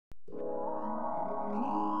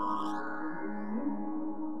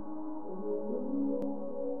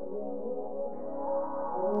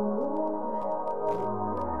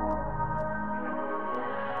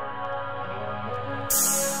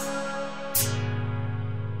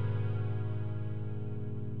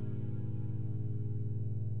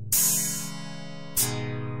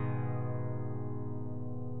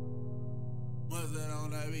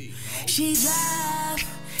She drive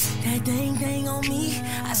that thing on me.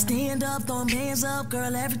 I stand up, throwing bands up,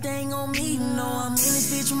 girl, everything on me. You know I'm in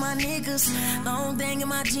this bitch with my niggas. Long thing in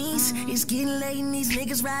my jeans. It's getting late and these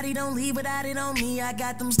niggas rowdy, don't leave without it on me. I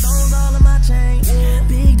got them stones all in my chain,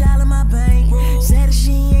 big dollar in my bank. Said that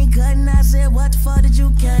she ain't cutting, I said, what the fuck did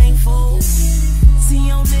you came for?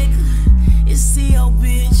 C.O. nigga, it's C.O.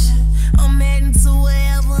 bitch. I'm heading to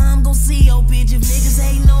wherever, I'm gon' see your bitch. If niggas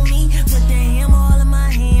hating on me, put that hammer all in my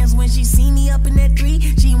hands. When she see me up in that 3,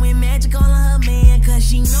 she went magic all on her man. Cause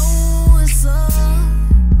she know what's up.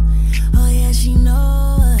 Oh yeah, she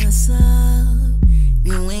know what's up.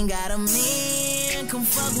 You ain't got a man, come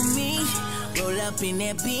fuck with me. Roll up in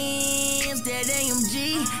that Benz, that AMG.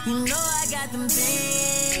 You know I got them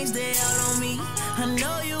things, they all on me. I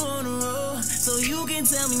know you on the road, so you can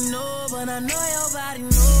tell me no. But I know your body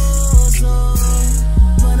knows so.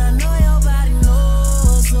 But I know your body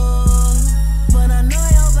knows so. But I know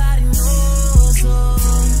your body knows so.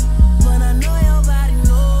 But I know your body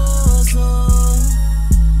knows so.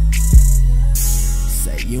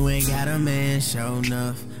 Say you ain't got a man, show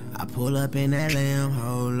enough. I pull up in that lamb,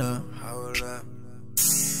 hold up.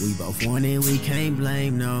 We both want it, we can't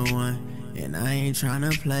blame no one. And I ain't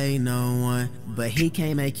tryna play no one, but he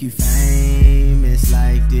can't make you famous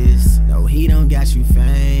like this. No, he don't got you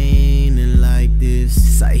fainting like this.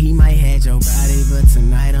 Say he might had your body, but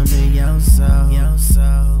tonight I'm in your soul.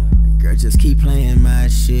 Girl, just keep playing my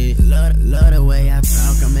shit. Love the way I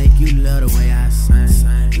talk, I make you love the way I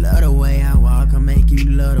sing. Love the way I walk, I make you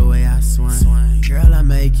love the way I swing. Girl, I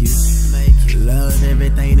make you love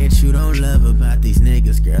everything that you don't love about these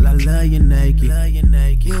niggas. Girl, I love you naked.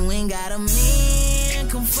 You ain't got a man,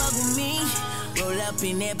 come fuck with me. Roll up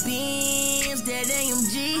in that Benz, that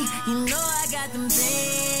AMG. You know I got them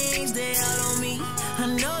things, they all on me. I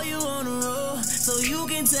know you on the road, so you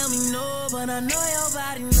can tell me no. But I know your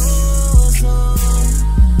body knows so.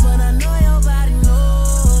 But I know your body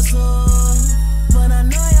knows so. But I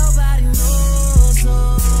know your body knows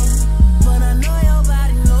so. But I know your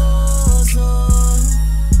body knows so.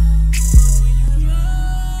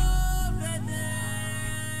 That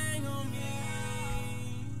thing on me,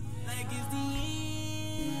 like it's the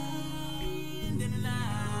end of the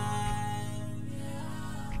night.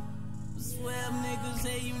 I swear niggas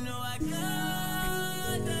say you know I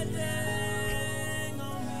got that thing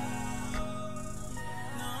on me.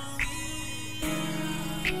 No, we ain't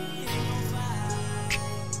gon' fight.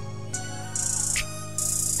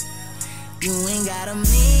 You ain't got a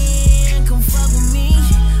man, come fuck with me.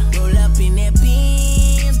 Roll up in that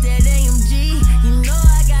Benz, that AMG. You know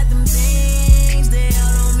I got them things, they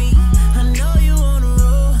all on me. I know you on the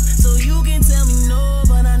road, so you can tell me no.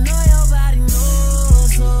 But I know your body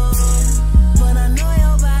knows so. But I know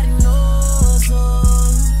your body knows so.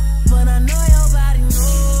 But I know your body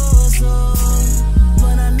knows so.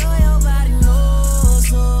 But I know your body knows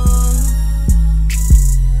so.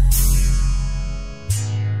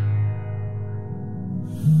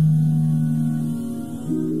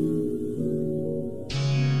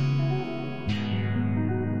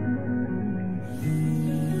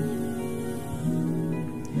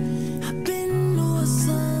 I've been what's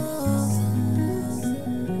up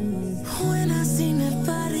when I seen that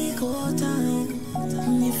body go down.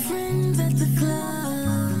 Your friends at the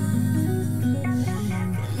club,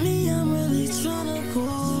 me, I'm really tryna go.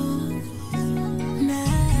 Now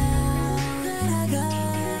that I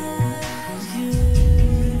got you,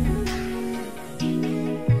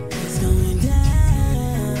 it's going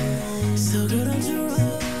down. So girl, don't you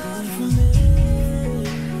run from me.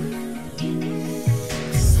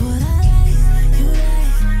 'Cause what I like, you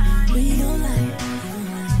like, we gon' like.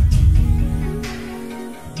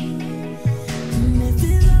 And if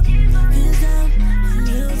it's up, it's down, and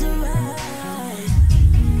it's alright.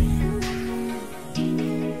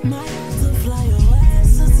 My hands will fly your ass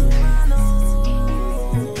to Toronto.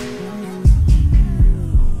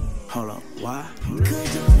 Hold up, why? 'Cause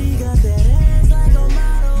Jody got that ass like a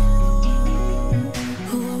model.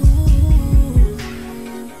 Ooh.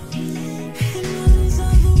 And all these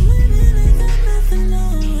other women ain't got nothing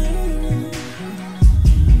on her.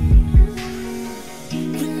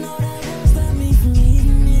 But no, that won't stop me from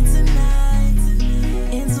eating it tonight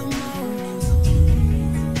and tomorrow.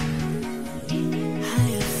 I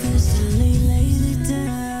officially laid it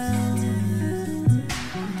down.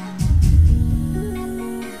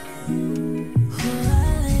 Oh, I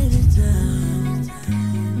laid it down.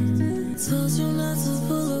 Told you not to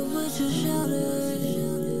pull up with your shoulder.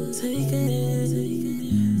 Take it